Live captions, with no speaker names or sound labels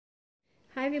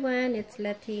Hi everyone, it's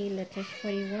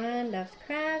Letish41 Loves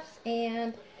Crafts,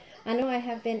 and I know I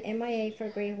have been MIA for a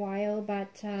great while,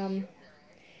 but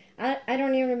I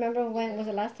don't even remember when was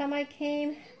the last time I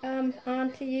came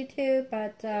onto YouTube.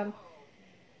 But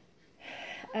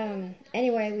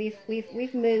anyway,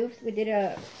 we've moved. We did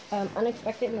a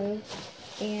unexpected move,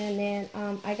 and then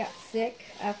I got sick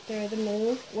after the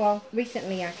move. Well,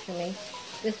 recently actually.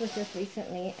 This was just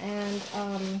recently,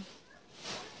 and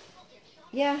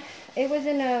yeah, it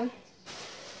wasn't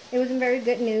very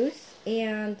good news,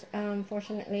 and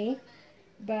fortunately,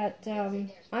 but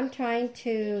I'm trying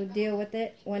to deal with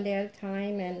it one day at a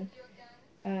time, and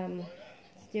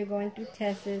still going through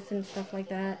tests and stuff like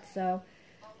that. So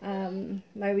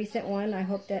my recent one, I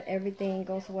hope that everything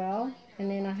goes well, and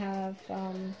then I have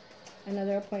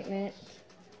another appointment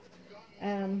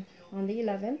on the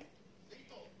 11th,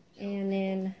 and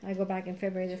then I go back in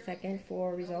February the 2nd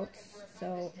for results.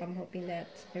 So I'm hoping that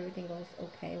everything goes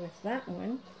okay with that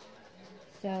one.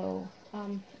 So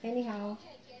anyhow,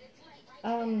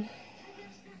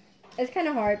 it's kind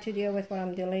of hard to deal with what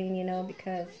I'm doing,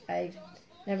 because I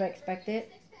never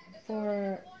expected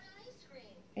for,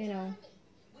 to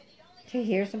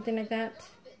hear something like that,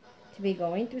 to be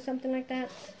going through something like that.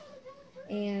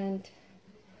 And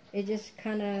it just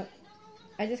I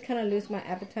just kind of lose my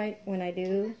appetite when I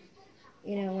do,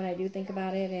 when I do think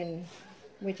about it, and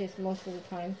which is most of the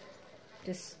time,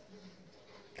 just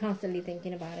constantly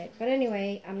thinking about it. But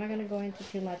anyway, I'm not going to go into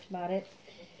too much about it.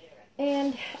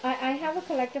 And I have a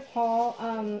collective haul,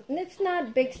 and it's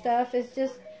not big stuff. It's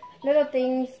just little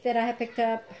things that I have picked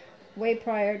up way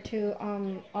prior to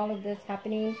all of this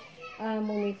happening.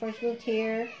 When we first moved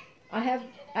here, I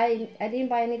didn't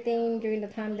buy anything during the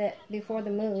time that before the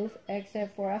move,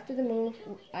 except for after the move.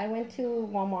 I went to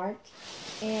Walmart,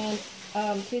 and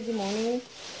Tuesday morning,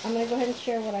 I'm going to go ahead and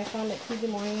share what I found at Tuesday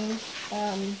morning.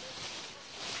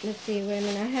 Let's see, wait a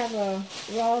minute, I have a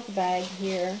Ross bag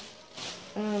here.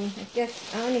 I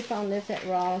guess I only found this at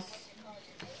Ross.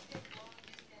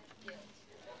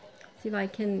 See if I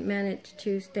can manage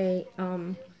to stay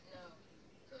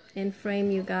and frame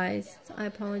you guys. I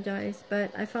apologize,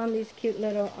 but I found these cute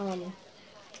little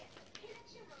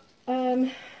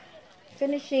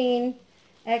finishing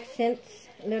accents,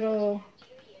 little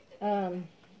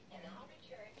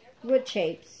wood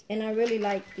shapes, and I really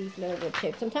like these little wood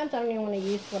shapes. Sometimes I don't even want to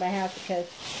use what I have because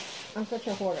I'm such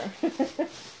a hoarder.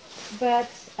 But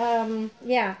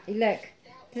yeah, look,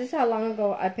 this is how long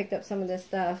ago I picked up some of this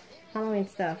stuff, Halloween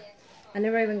stuff. I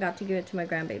never even got to give it to my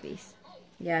grandbabies.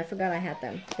 Yeah, I forgot I had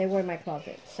them. They were in my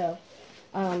closet. So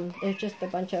it's just a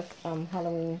bunch of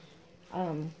Halloween.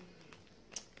 I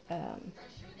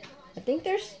think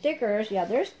they're stickers. Yeah,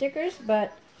 they're stickers,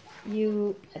 but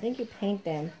I think you paint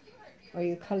them or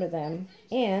you color them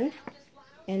in,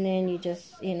 and then you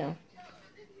just play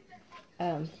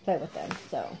with them.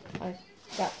 So I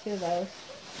got 2 of those,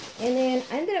 and then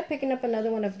I ended up picking up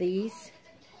another one of these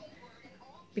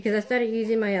because I started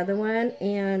using my other one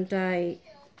and I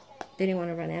didn't want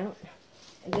to run out.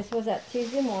 And this was at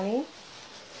Tuesday morning,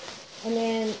 and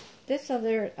then this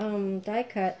other die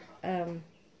cut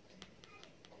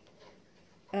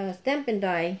stamp and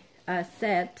die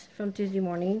set from Tuesday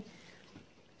morning,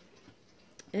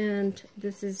 and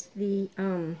this is the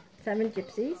 7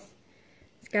 Gypsies.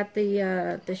 It's got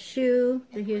the shoe.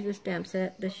 Here's the stamp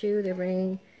set. The shoe, the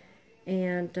ring,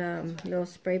 and little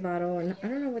spray bottle. And I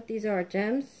don't know what these are.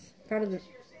 Gems, part of the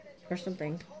or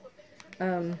something.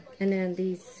 And then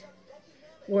these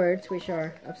words, which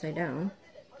are upside down.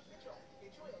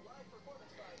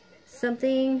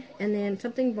 Something, and then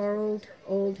something borrowed,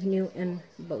 old, new, and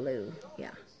blue.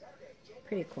 Yeah,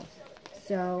 pretty cool.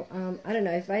 So I don't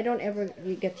know, if I don't ever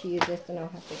get to use this, then I'll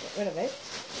have to get rid of it.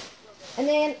 And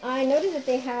then I noticed that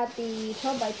they had the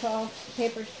 12 by 12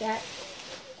 paper stack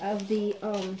of the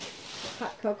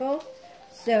hot cocoa.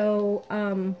 So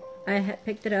I had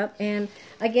picked it up. And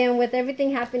again, with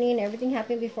everything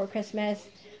happened before Christmas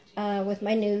with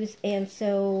my news. And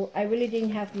so I really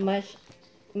didn't have much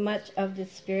of the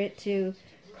spirit to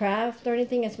craft or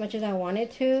anything as much as I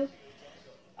wanted to.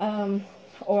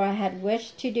 Or I had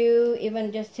wished to do,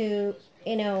 even just to,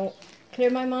 clear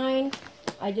my mind.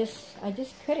 I just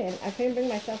couldn't. I couldn't bring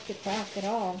myself to craft at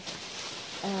all.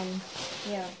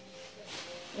 Yeah,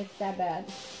 it's that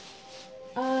bad.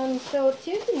 So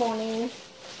Tuesday morning,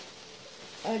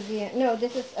 again, no,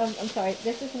 this is, I'm sorry,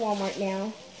 this is Walmart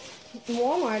now.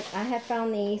 Walmart, I had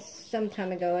found these some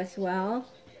time ago as well.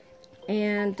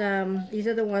 And these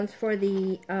are the ones for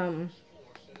the,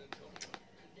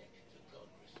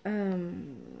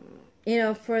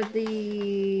 for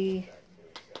the,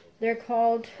 they're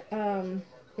called,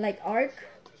 like arc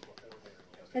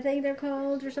I think they're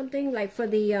called, or something, like for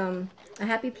the a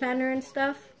happy planner and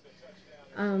stuff.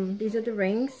 These are the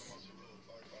rings,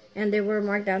 and they were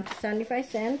marked down to 75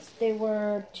 cents. They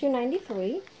were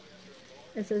 $2.93.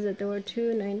 It says that they were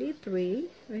 $2.93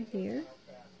 right here,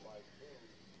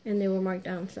 and they were marked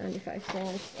down 75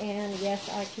 cents. And yes,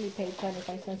 I actually paid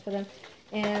 75 cents for them,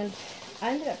 and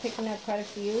I ended up picking up quite a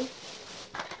few.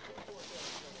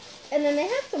 And then they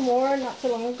had some more not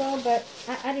so long ago, but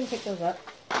I didn't pick those up.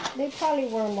 They probably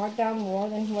were marked down more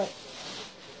than what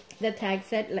the tag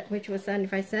said, which was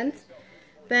 75 cents.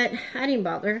 But I didn't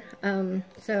bother.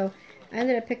 So I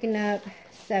ended up picking up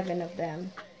 7 of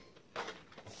them.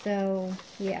 So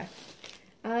yeah.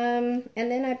 And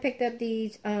then I picked up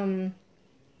these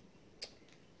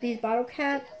bottle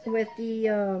caps with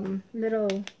the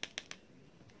little,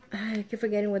 I keep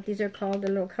forgetting what these are called, the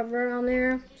little cover on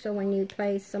there. So when you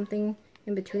place something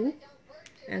in between.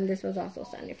 And this was also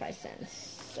 75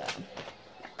 cents. So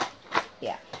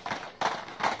yeah.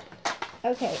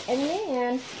 Okay, and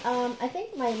then I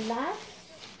think one of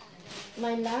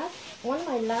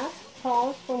my last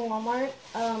hauls from Walmart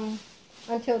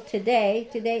until today.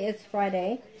 Today is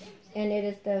Friday, and it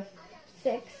is the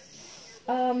 6th.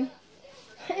 I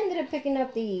ended up picking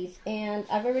up these, and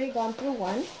I've already gone through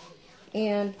one,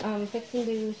 and I'm fixing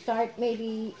to start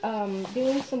maybe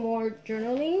doing some more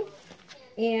journaling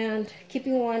and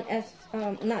keeping one as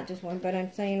not just one, but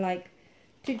I'm saying like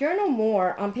to journal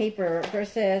more on paper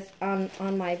versus on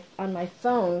my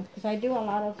phone, because I do a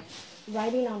lot of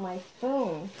writing on my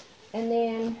phone, and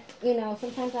then you know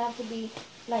sometimes I have to be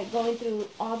like going through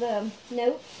all the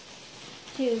notes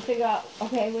to figure out,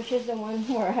 okay, which is the one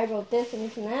where I wrote this and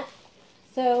this and that.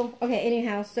 So okay,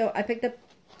 anyhow, so I picked up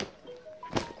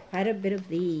quite a bit of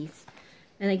these,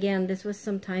 and again, this was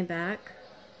some time back.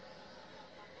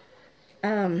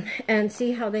 And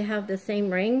see how they have the same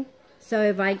ring. So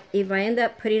if I end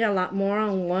up putting a lot more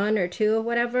on 1 or 2 or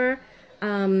whatever,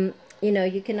 you know,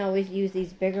 you can always use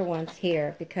these bigger ones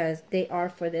here because they are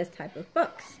for this type of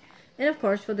books. And of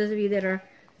course, for those of you that are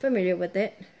familiar with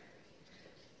it,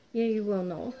 you will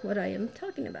know what I am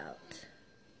talking about.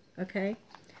 Okay,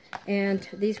 and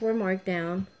these were marked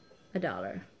down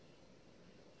 $1.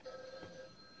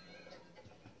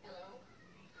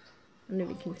 I don't know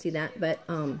if you can see that, but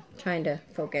trying to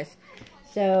focus.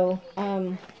 So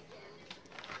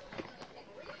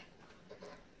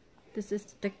this is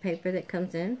stick paper that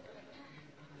comes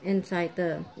inside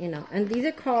the, you know, and these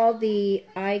are called the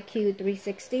IQ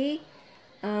 360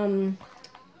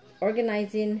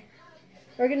 organizing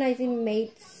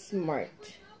made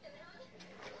smart,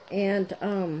 and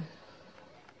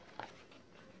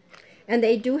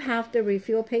they do have the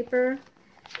refill paper.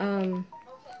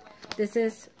 This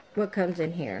is what comes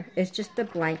in here. It's just a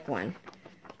blank one,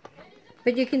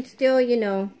 but you can still, you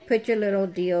know, put your little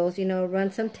deals, you know, run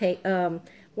some tape,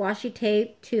 washi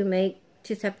tape to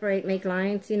separate, make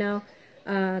lines, you know,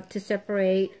 to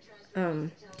separate,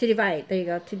 to divide. There you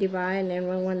go, to divide, and then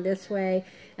run one this way,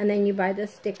 and then you buy the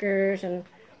stickers and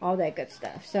all that good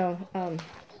stuff. So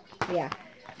yeah,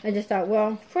 I just thought,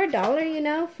 well, for $1, you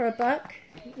know, for $1,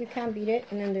 you can't beat it.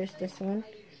 And then there's this one.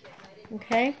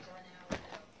 Okay.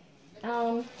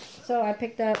 So I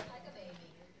picked up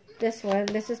this one.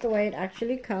 This is the way it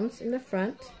actually comes in the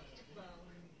front.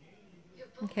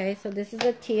 Okay, so this is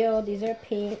a teal. These are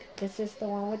pink. This is the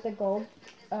one with the gold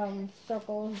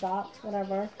circles, dots,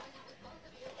 whatever.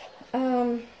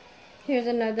 Here's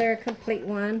another complete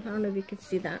one. I don't know if you can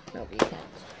see that. No, you can't.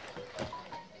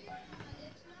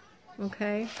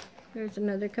 Okay, here's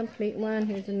another complete one.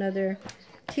 Here's another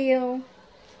teal.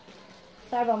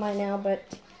 Sorry about mine now, but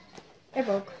it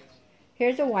broke.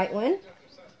 Here's a white one.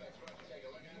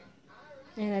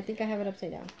 And I think I have it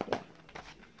upside down. Yeah.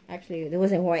 Actually, it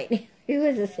wasn't white. It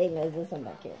was the same as this one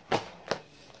back here.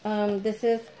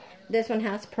 This one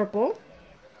has purple.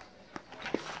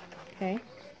 Okay.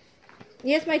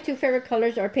 Yes, my 2 favorite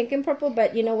colors are pink and purple,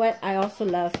 but you know what? I also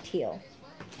love teal.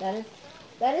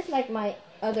 That is like my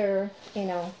other, you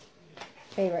know,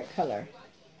 favorite color.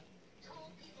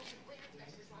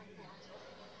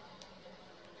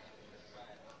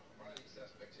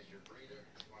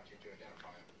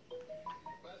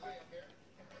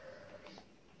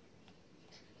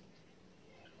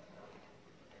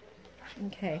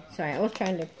 Okay, sorry, I was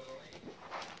trying to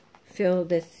fill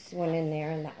this one in there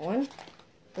and that one.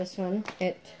 This one,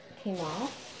 it came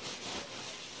off.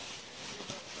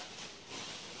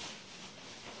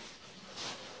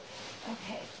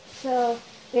 Okay, so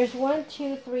there's 1,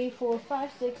 2, 3, 4,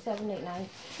 5, 6, 7, 8, 9,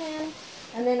 10.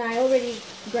 And then I already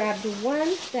grabbed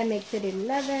 1, that makes it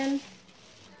 11,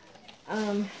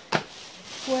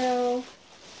 12,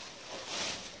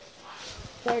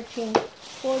 13,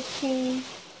 14,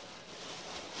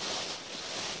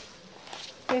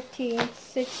 15,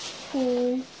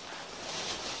 16,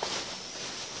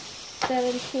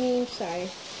 17, sorry,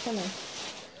 come on,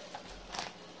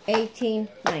 18,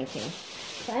 19.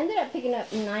 So I ended up picking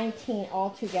up 19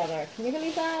 altogether. Can you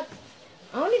believe that?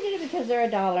 I only did it because they're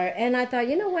 $1. And I thought,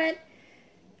 you know what?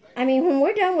 I mean, when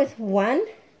we're done with one,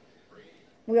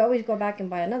 we always go back and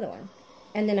buy another one.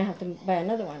 And then I have to buy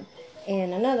another one.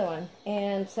 And another one.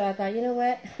 And so I thought, you know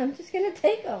what? I'm just going to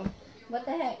take them. What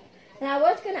the heck? And I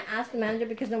was going to ask the manager,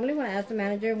 because normally when I ask the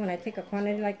manager, when I take a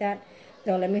quantity like that,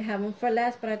 they'll let me have them for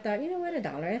less. But I thought, you know what?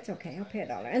 $1. It's okay. I'll pay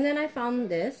 $1. And then I found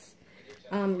this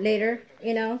later,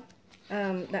 you know.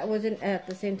 That wasn't at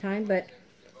the same time. But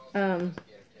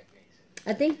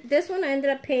I think this one I ended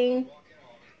up paying,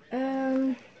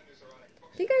 I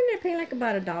think I ended up paying like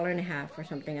about $1.50 or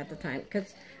something at the time.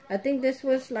 Because I think this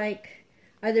was like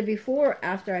either before or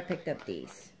after I picked up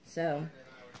these. So,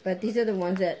 but these are the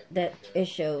ones that it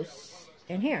shows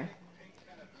in here.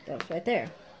 Those right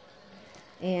there.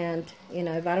 And, you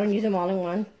know, if I don't use them all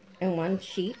in one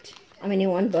sheet, I mean in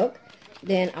one book,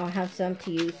 then I'll have some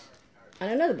to use on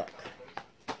another book.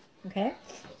 Okay?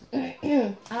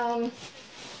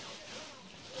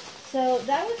 So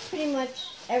that was pretty much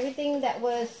everything that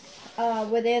was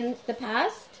within the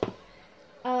past.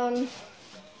 And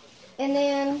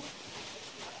then,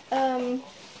 oh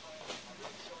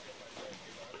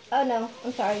no,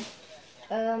 I'm sorry.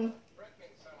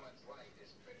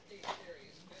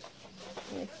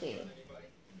 Let's see.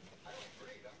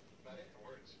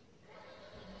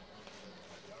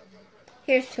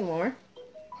 Here's two more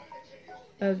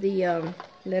of the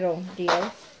little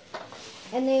deals.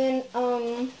 And then,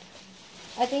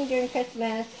 I think during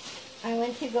Christmas, I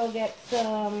went to go get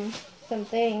some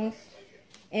things,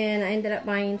 and I ended up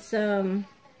buying some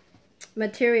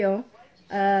material,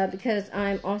 because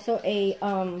I'm also a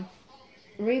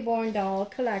reborn doll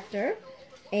collector,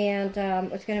 and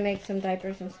was going to make some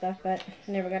diapers and stuff, but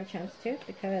never got a chance to,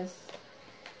 because,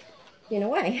 you know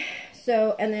why.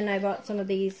 So, and then I bought some of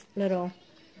these little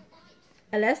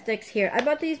elastics here. I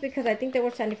bought these because I think they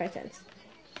were 75 cents.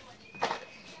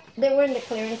 They were in the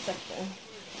clearance section.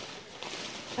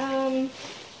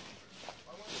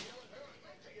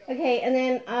 Okay, and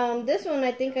then this one,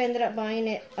 I think I ended up buying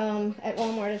it at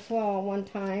Walmart as well one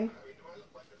time.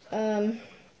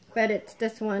 But it's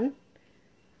this one.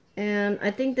 And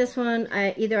I think this one,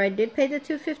 either I did pay the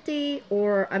 $2.50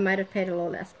 or I might have paid a little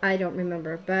less. I don't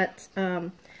remember. But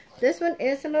this one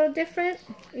is a little different,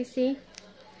 you see.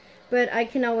 But I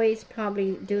can always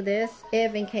probably do this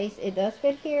if in case it does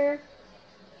fit here.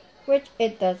 Which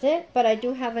it doesn't, but I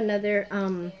do have another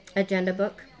agenda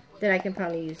book that I can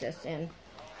probably use this in,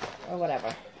 or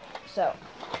whatever. So,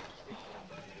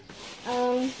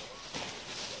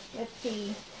 let's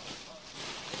see.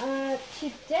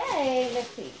 Today, let's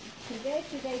see. Today.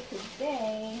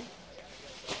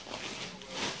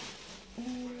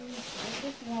 This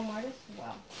is Walmart as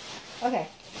well. Okay,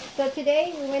 so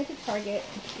today we went to Target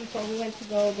before we went to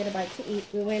go get a bite to eat.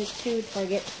 We went to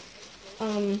Target.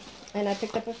 And I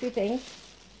picked up a few things.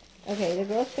 Okay, the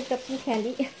girls picked up some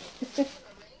candy.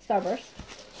 Starburst.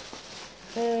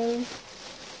 And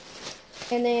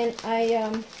then I,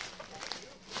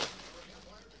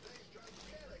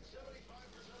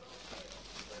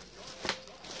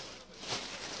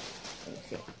 let's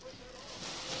see.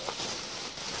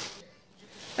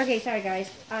 Okay, sorry guys.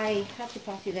 I have to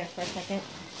pause you there for a second.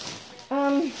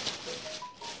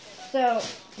 So,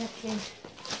 let's see.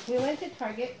 We went to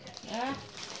Target.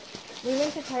 We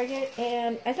went to Target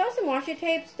and I saw some washi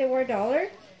tapes. They were $1,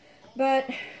 but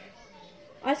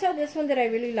I saw this one that I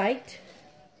really liked.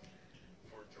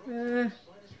 I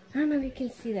don't know if you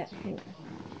can see that. Hang on.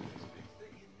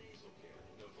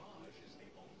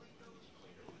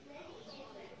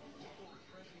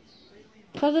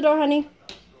 Close the door, honey.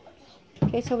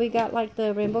 Okay, so we got like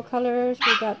the rainbow colors.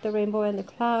 We got the rainbow and the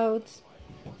clouds,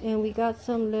 and we got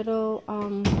some little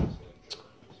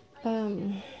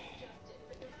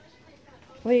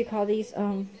what do you call these,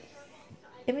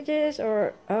 images,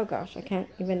 or, oh gosh, I can't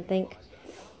even think.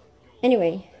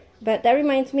 Anyway, but that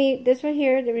reminds me, this one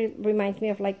here, that reminds me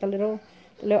of like the little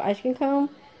ice cream cone,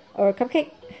 or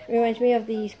cupcake. Reminds me of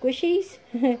the squishies.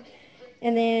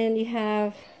 And then you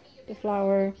have the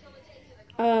flower.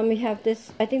 We have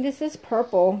this, I think this is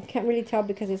purple. Can't really tell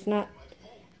because it's not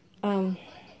too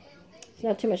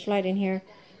much light in here.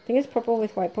 I think it's purple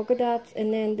with white polka dots.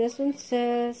 And then this one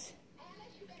says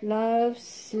love,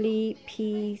 sleep,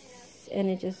 peace, and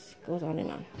it just goes on and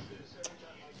on.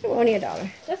 So only $1.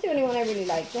 That's the only one I really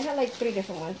like. They have like 3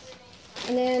 different ones.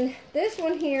 And then this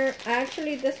one here,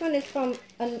 actually this one is from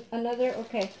another,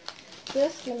 okay.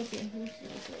 this, let me see.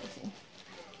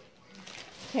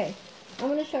 Okay, I'm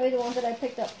going to show you the ones that I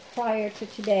picked up prior to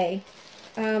today.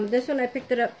 This one I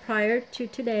picked it up prior to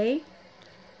today.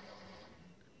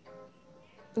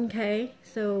 Okay,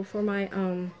 so for my,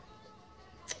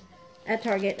 at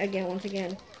Target, again, once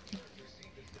again,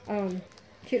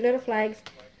 cute little flags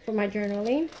for my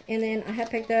journaling. And then I have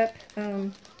picked up,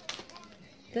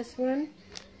 this one,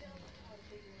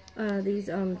 these,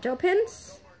 gel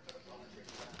pens.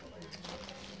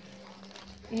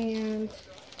 And, let's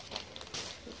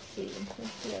see,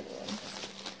 what's the other one?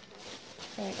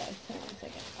 Sorry guys, hold on a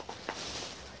second.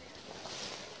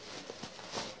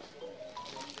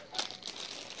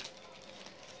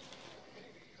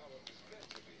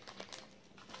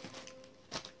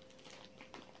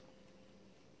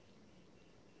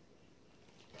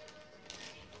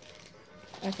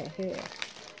 Okay, here.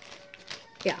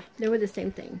 Yeah, they were the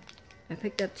same thing. I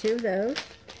picked up 2 of those.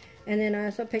 And then I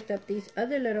also picked up these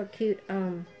other little cute,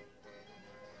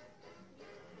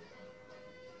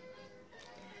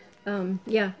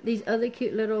 yeah, these other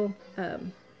cute little,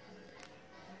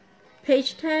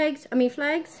 page tags,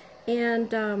 flags.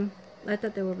 And, I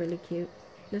thought they were really cute.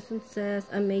 This one says,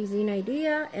 amazing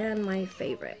idea and my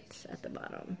favorites at the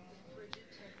bottom.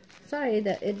 Sorry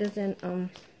that it doesn't,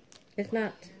 it's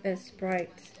not as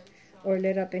bright or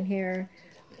lit up in here.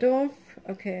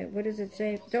 Okay, what does it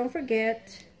say? Don't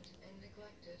forget,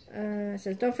 it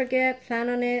says, don't forget, plan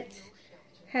on it,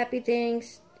 happy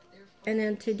things, and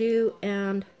then to do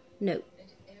and note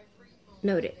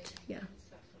it, yeah.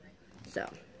 So,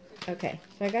 okay,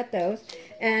 so I got those,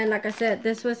 and like I said,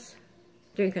 this was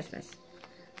during Christmas,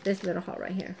 this little haul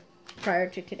right here, prior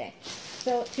to today.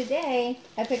 So today,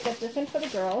 I picked up this one for the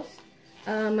girls.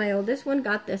 My oldest one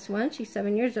got this one. She's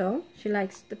 7 years old. She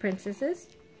likes the princesses.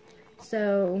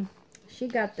 So she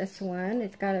got this one.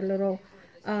 It's got a little,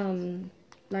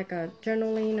 like a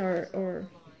journaling or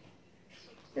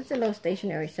it's a little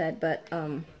stationery set, but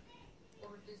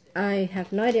I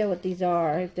have no idea what these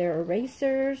are. If they're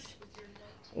erasers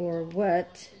or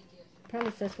what.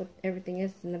 Probably says what everything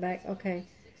is in the back. Okay.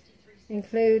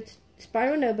 Includes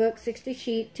spiral notebook, 60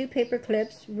 sheet, 2 paper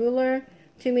clips, ruler,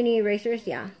 2 mini erasers,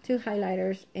 yeah, 2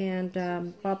 highlighters, and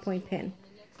ballpoint pen,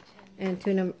 and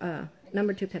 2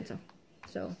 number 2 pencil.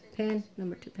 So pen,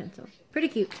 number 2 pencil. Pretty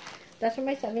cute. That's for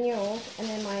my 7-year-old, and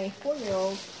then my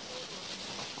 4-year-old.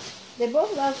 They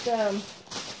both love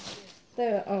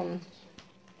the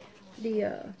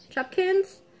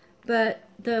Chopkins, but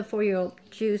the 4-year-old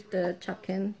choose the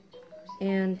Chopkin,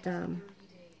 and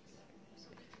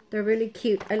they're really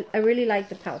cute. I really like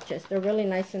the pouches. They're really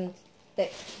nice and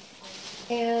thick.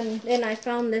 And then I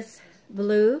found this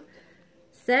blue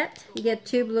set. You get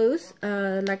 2 blues,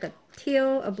 like a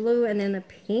teal, a blue, and then a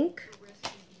pink.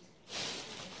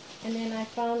 And then I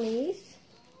found these.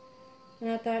 And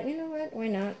I thought, you know what, why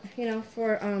not? You know,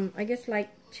 for, I guess like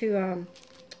to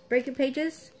break your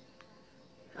pages.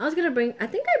 I was going to bring, I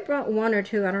think I brought 1 or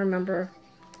 2, I don't remember,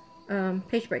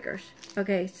 page breakers.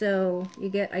 Okay, so you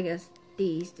get, I guess,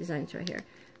 these designs right here.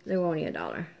 They were only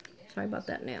 $1. Sorry about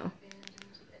that now.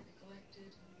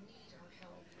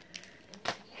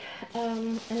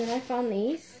 And then I found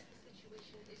these.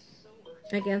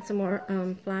 Again, some more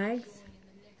flags.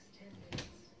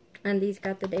 And these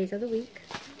got the days of the week.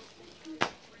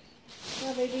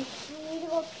 Oh, baby.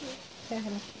 Okay,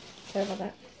 sorry about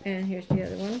that. And here's the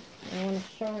other one. I want to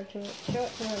show it to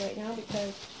her right now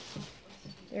because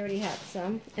they already have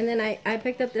some. And then I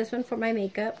picked up this one for my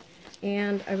makeup.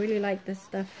 And I really like this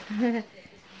stuff. I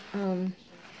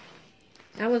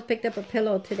almost picked up a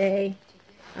pillow today.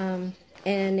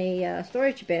 And a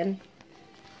storage bin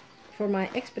for my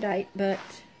Expedite, but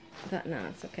I thought, no,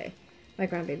 it's okay. My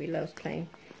grandbaby loves playing.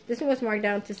 This one was marked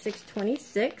down to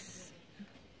 $6.26.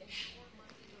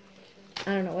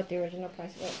 I don't know what the original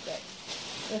price was, but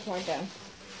it was marked down.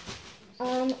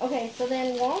 Okay, so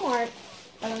then Walmart,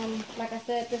 like I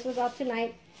said, this was out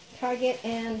tonight. Target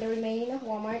and the remaining of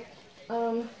Walmart.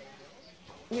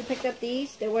 We picked up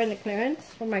these. They were in the clearance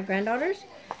for my granddaughters,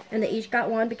 and they each got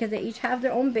one because they each have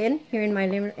their own bin here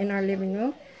in our living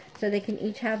room, so they can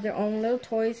each have their own little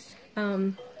toys,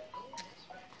 you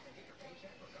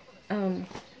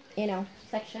know,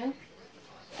 section.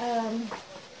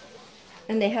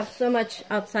 And they have so much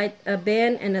outside a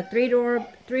bin and a three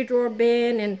drawer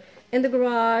bin and in the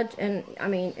garage, and I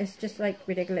mean it's just like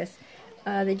ridiculous.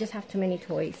 They just have too many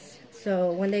toys.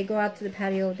 So when they go out to the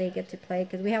patio, they get to play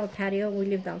because we have a patio. We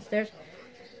live downstairs,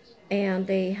 and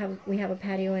we have a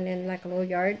patio and then like a little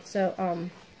yard. So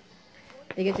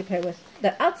they get to play with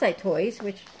the outside toys,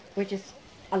 which is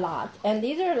a lot. And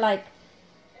these are like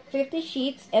 50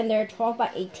 sheets, and they're 12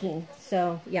 by 18.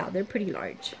 So yeah, they're pretty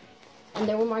large. and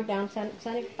they were marked down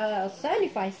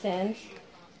 75 cents.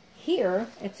 Here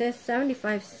it says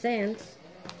 75 cents.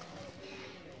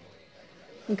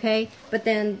 Okay, but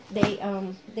then they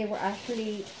were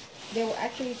actually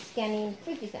scanning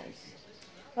 50 cents.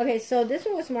 Okay, so this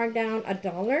one was marked down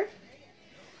 $1,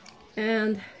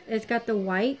 and it's got the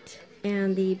white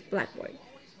and the blackboard.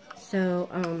 So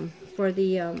for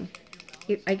the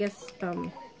I guess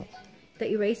the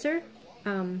eraser,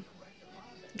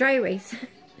 dry erase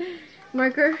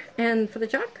marker, and for the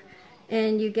chalk,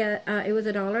 and you get it was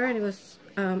 $1, and it was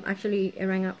actually it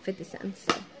rang up 50 cents.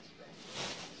 So.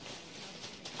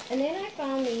 And then I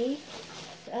found these.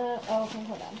 Oh, okay,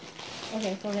 hold on.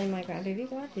 Okay, so then my grandbaby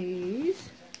got these.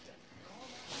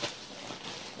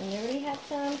 And they already had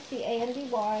some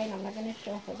C-A-N-D-Y, and I'm not going to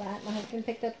show her that. My husband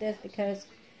picked up this because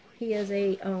he is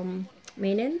a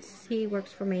maintenance. He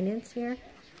works for maintenance here.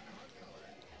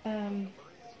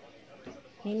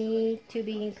 He needs to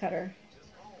be in cutter.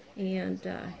 And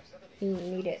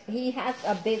he has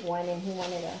a big one, and he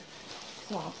wanted a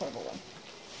small portable one.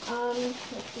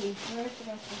 Let's see, where's the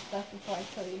rest of the stuff before I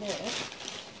show you this?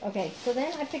 Okay, so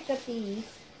then I picked up these.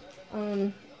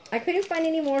 I couldn't find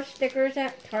any more stickers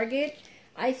at Target.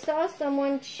 I saw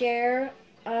someone share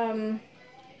some,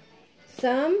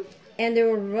 and they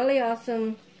were really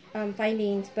awesome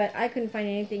findings, but I couldn't find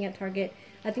anything at Target.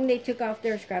 I think they took off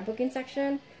their scrapbooking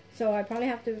section, so I probably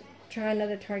have to try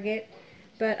another Target.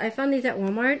 But I found these at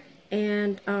Walmart,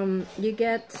 and you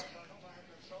get,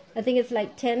 I think it's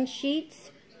like 10 sheets.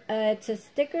 It's a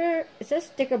sticker. It says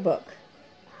sticker book.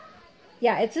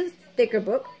 Yeah, it's a sticker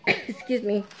book. Excuse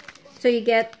me. So you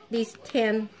get these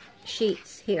 10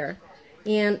 sheets here,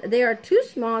 and they are too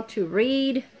small to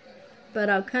read, but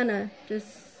I'll kind of just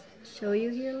show you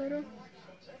here a little.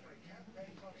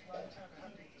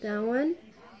 That one,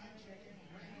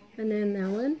 and then that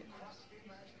one.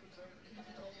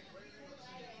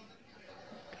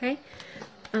 Okay.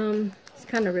 It's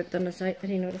kind of ripped on the side. I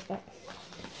didn't notice that.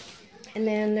 And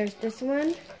then there's this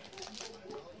one.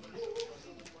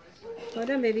 Hold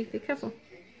on, baby. Be careful.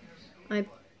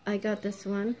 I got this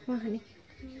one. Oh, honey.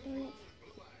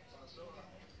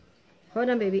 Hold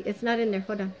on, baby. It's not in there.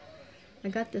 Hold on. I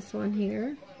got this one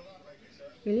here.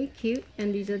 Really cute.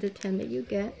 And these are the 10 that you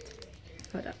get.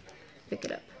 Hold up. Pick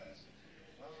it up.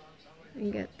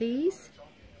 And get these.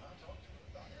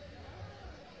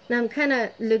 Now I'm kind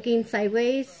of looking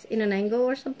sideways in an angle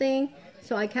or something,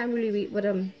 so I can't really read what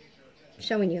I'm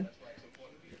showing you.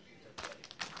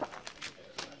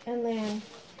 And then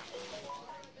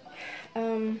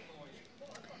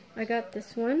I got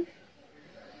this one.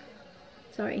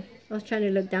 Sorry, I was trying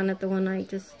to look down at the one I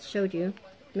just showed you,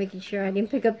 making sure I didn't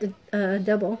pick up the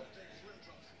double.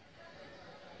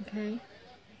 Okay,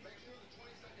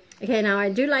 now I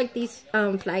do like these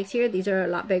flags here. These are a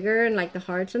lot bigger, and like the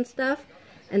hearts and stuff.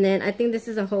 And then I think this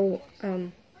is a whole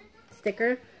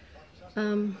sticker.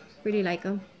 Really like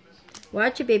them.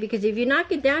 Watch it, baby, because if you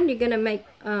knock it down, you're gonna make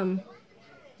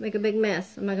a big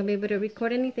mess. I'm not gonna be able to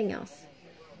record anything else.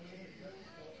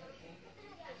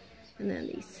 And then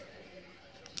these.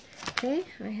 Okay,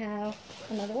 I have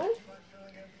another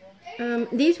one.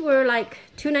 These were like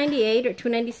 $2.98 or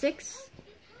 $2.96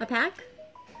 a pack.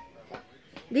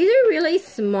 These are really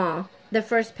small, the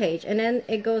first page, and then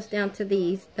it goes down to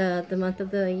these, the month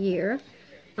of the year.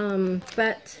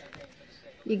 But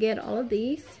you get all of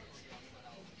these.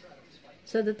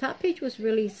 So the top page was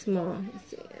really small. Let's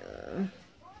see,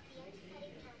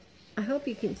 I hope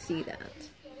you can see that.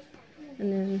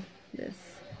 And then this.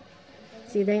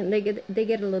 See, they get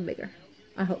a little bigger.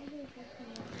 I hope.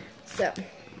 So,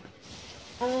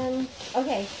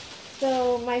 okay.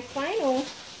 So my final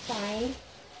find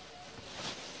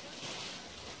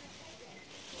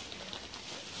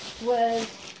was,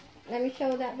 let me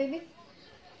show that, baby.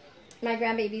 My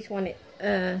grandbabies wanted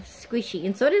squishy,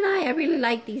 and so did I. I really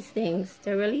like these things.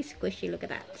 They're really squishy. Look at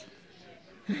that.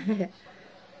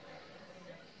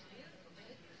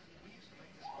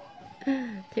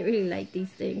 They really like these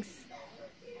things.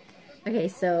 Okay,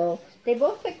 so they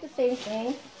both picked the same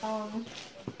thing.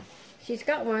 She's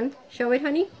got one. Show it,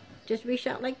 honey. Just reach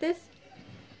out like this.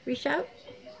 Reach out.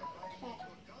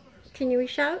 Can you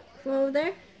reach out from over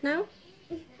there? No?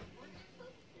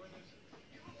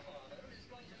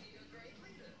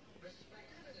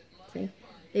 See,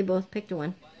 they both picked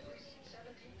one.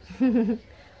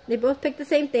 They both picked the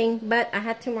same thing, but I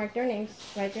had to mark their names,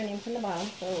 write their names on the bottom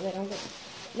so they don't get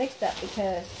mixed up,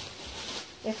 because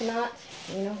if not,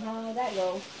 you know how that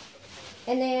goes.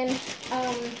 And then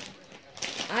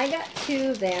I got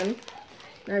two of them.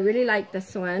 I really like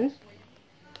this one.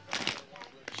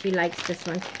 She likes this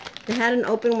one. They had an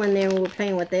open one there and we were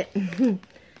playing with it.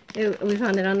 We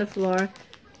found it on the floor.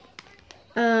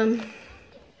 And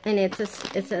it's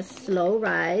a slow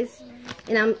rise.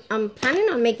 And I'm planning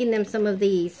on making them some of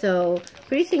these. So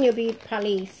pretty soon you'll be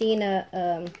probably seeing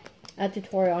a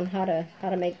tutorial on how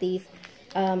to make these.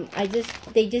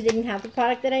 They just didn't have the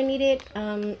product that I needed.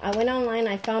 I went online,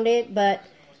 I found it, but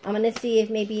I'm gonna see if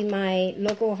maybe my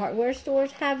local hardware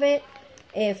stores have it.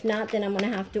 If not, then I'm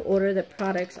gonna have to order the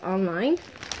products online.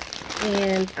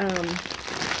 And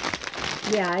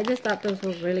yeah, I just thought those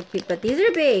were really cute, but these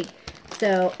are big.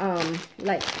 So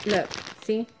like, look,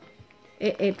 see,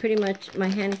 it pretty much, my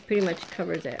hand pretty much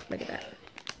covers it. Look at that.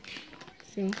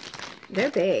 See,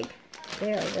 they're big.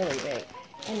 They are really big.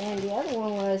 And then the other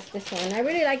one was this one. I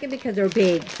really like it because they're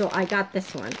big, so I got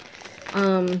this one.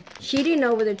 She didn't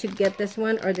know whether to get this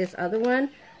one or this other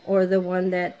one, or the one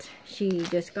that she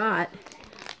just got,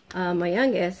 my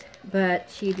youngest, but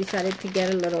she decided to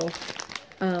get a little,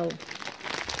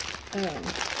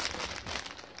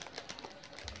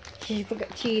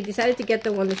 she decided to get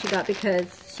the one that she got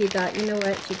because she thought, you know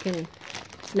what, she can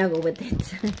snuggle with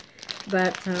it.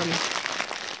 But,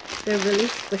 they're really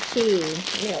squishy.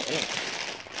 Let me open it.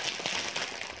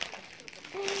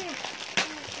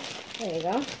 There you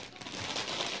go.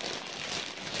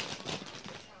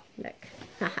 Look.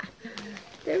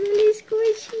 They're really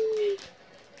squishy.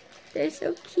 They're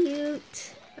so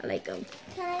cute. I like them.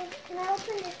 Can I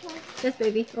open this one? Yes,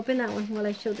 baby. Open that one while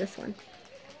I show this one.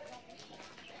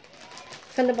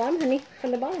 From the bottom, honey.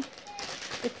 From the bottom.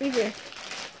 It's easier.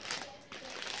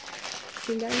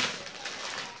 See, guys?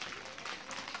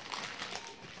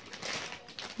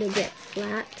 They get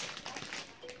flat.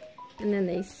 And then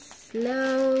they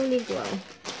slowly grow.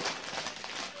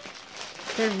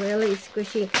 They're really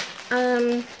squishy.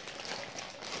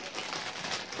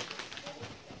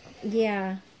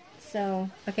 Yeah. So,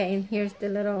 okay, and here's the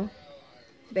little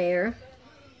bear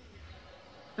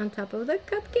on top of the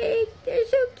cupcake. They're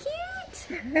so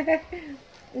cute.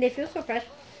 They feel so fresh.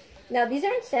 Now, these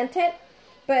aren't scented,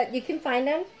 but you can find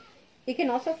them. You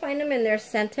can also find them and they're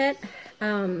scented.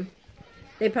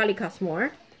 They probably cost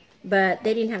more, but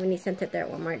they didn't have any scented there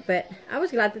at Walmart. But I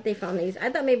was glad that they found these. I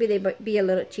thought maybe they'd be a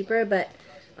little cheaper, but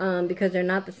because they're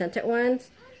not the scented ones.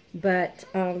 But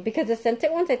because the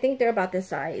scented ones, I think they're about this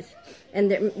size.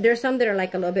 And there's some that are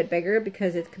like a little bit bigger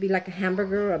because it could be like a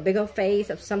hamburger or a big old face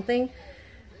of something.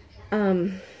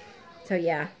 So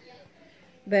yeah.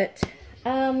 But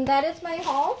that is my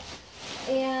haul.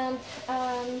 And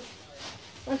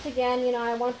once again, you know,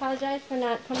 I want to apologize for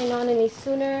not coming on any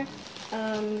sooner.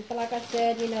 But like I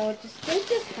said, you know, things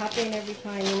just happen every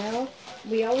time, you know.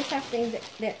 We always have things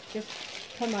that just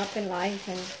come up in life,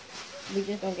 and we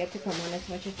just don't get to come on as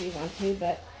much as we want to.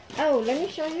 But, oh, let me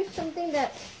show you something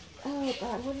that, oh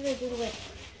God, what did I do to it?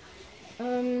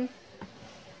 Oh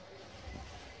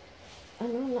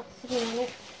no, I'm not sitting on it.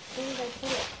 Where did I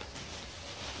put it?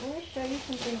 Let me show you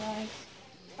something, guys.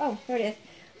 Oh, there it is.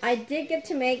 I did get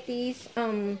to make these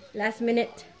last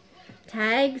minute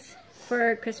tags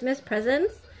for Christmas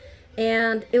presents,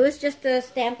 and it was just a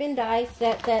Stampin' Die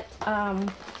set that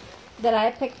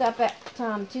I picked up at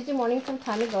Tuesday morning some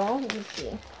time ago. Let me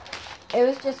see. It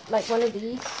was just like one of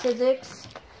these Sizzix,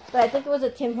 but I think it was a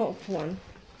Tim Holtz one.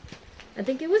 I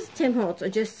think it was Tim Holtz or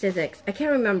just Sizzix. I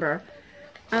can't remember.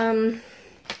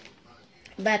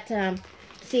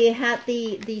 See, it had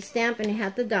the stamp and it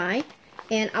had the die.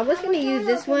 And I was going to use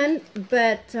this one,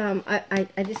 but I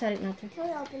decided not to.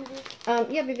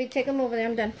 Yeah, baby, take them over there.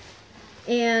 I'm done.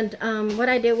 And what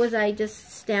I did was I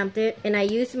just stamped it. And I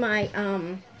used my,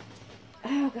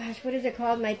 oh gosh, what is it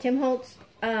called? My Tim Holtz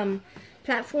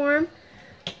platform.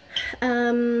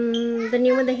 The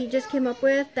new one that he just came up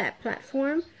with, that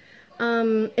platform.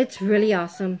 It's really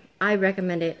awesome. I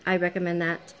recommend it. I recommend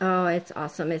that. Oh, it's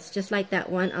awesome. It's just like that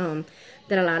one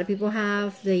that a lot of people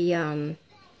have. The...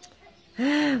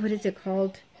 what is it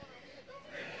called?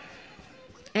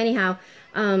 Anyhow,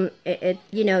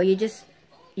 you know, you just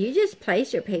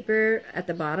place your paper at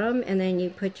the bottom, and then you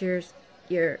put your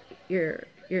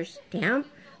stamp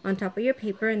on top of your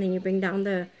paper, and then you bring down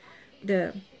the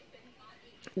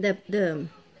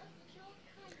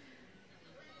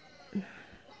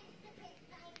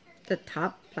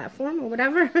top platform or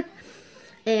whatever,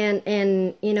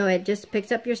 and you know, it just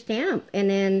picks up your stamp, and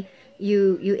then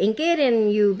you ink it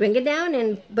and you bring it down,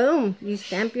 and boom, you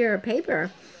stamp your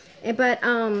paper. But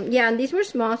yeah, and these were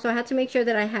small, so I had to make sure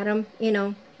that I had them, you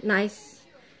know, nice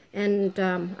and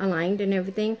aligned and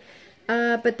everything.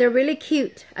 But they're really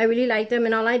cute. I really like them,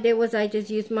 and all I did was I just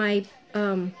used my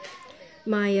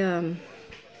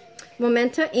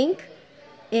Momenta ink,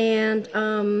 and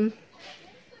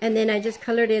then I just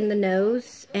colored in the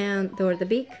nose and or the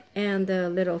beak and the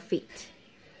little feet.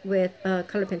 with a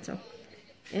color pencil.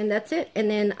 And that's it. And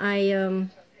then I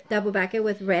double back it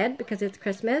with red because it's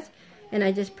Christmas. And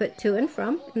I just put to and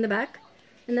from in the back.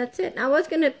 And that's it. I was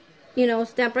going to, you know,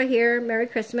 stamp right here, Merry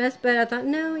Christmas. But I thought,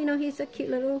 no, you know, he's a cute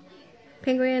little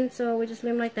penguin. So we just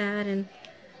leave him like that. And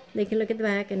they can look at the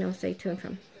back and it'll say to and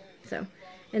from. So,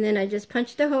 and then I just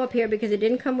punched the hole up here because it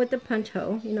didn't come with the punch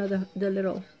hole. You know, the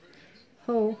little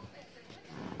hole.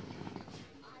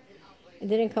 It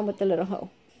didn't come with the little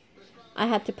hole. I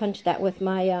had to punch that with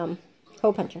my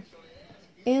hole puncher.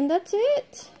 And that's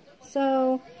it.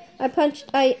 So I punched,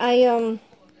 I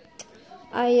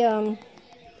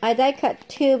die cut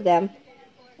 2 of them.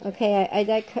 Okay, I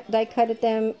die cutted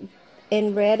them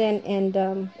in red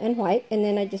and white, and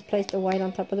then I just placed the white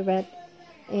on top of the red,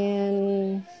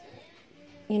 and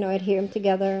you know, adhere them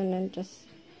together, and then just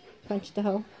punch the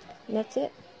hole. And that's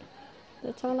it.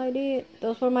 That's all I did.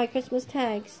 Those were my Christmas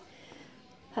tags.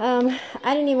 I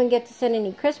didn't even get to send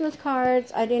any Christmas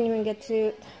cards. I didn't even get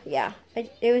to, yeah,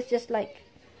 it was just like,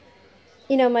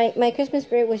 you know, my Christmas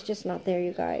spirit was just not there,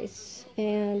 you guys.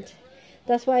 And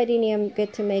that's why I didn't even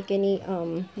get to make any,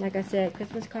 like I said,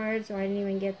 Christmas cards, or I didn't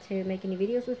even get to make any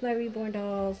videos with my reborn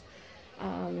dolls.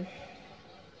 And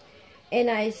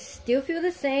I still feel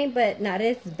the same, but not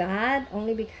as bad,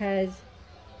 only because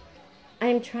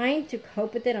I'm trying to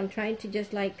cope with it. I'm trying to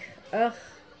just like,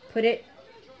 put it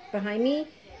behind me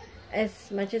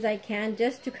as much as I can,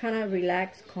 just to kind of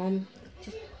relax, calm,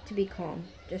 just to be calm,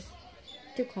 just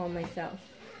to calm myself.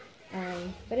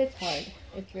 But it's hard.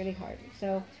 It's really hard.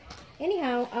 So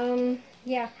anyhow,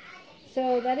 yeah,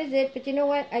 so that is it. But you know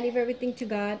what? I leave everything to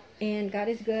God, and God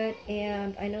is good,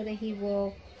 and I know that He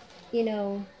will, you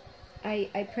know,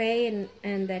 I pray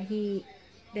and that He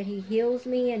heals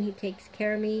me and He takes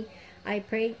care of me. I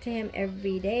pray to Him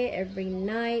every day, every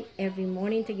night, every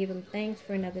morning, to give Him thanks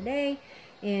for another day.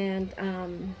 And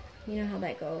you know how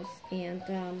that goes. And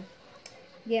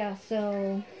yeah,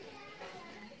 so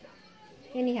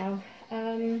anyhow,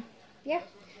 yeah.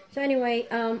 So anyway,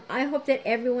 I hope that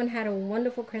everyone had a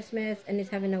wonderful Christmas and is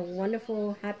having a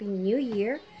wonderful, happy New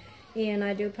Year. And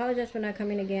I do apologize for not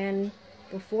coming again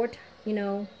before, you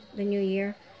know, the New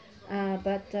Year.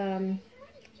 But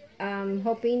I'm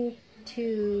hoping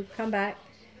to come back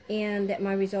and that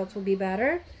my results will be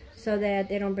better, so that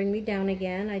they don't bring me down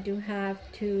again. I do have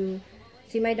to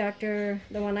see my doctor,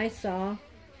 the one I saw.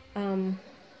 Well,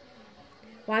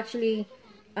 actually,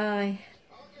 I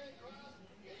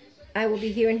will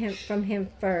be hearing from him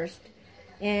first.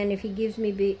 And if he gives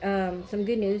me some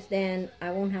good news, then I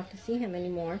won't have to see him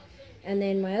anymore. And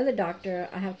then my other doctor,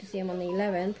 I have to see him on the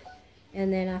 11th.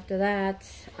 And then after that,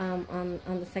 on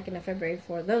the 2nd of February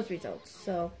for those results.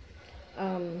 So,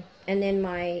 and then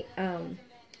my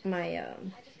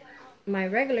my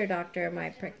regular doctor,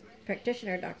 my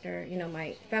practitioner doctor, you know,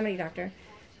 my family doctor,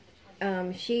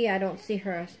 I don't see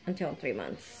her until 3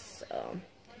 months.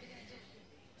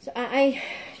 So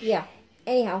yeah.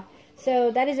 Anyhow,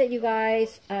 so that is it, you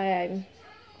guys. I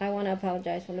want to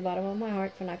apologize from the bottom of my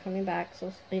heart for not coming back,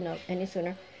 so, you know, any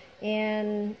sooner.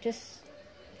 And just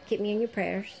keep me in your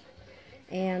prayers.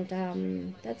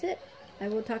 And that's it. I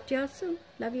will talk to y'all soon.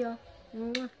 Love y'all.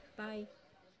 Bye.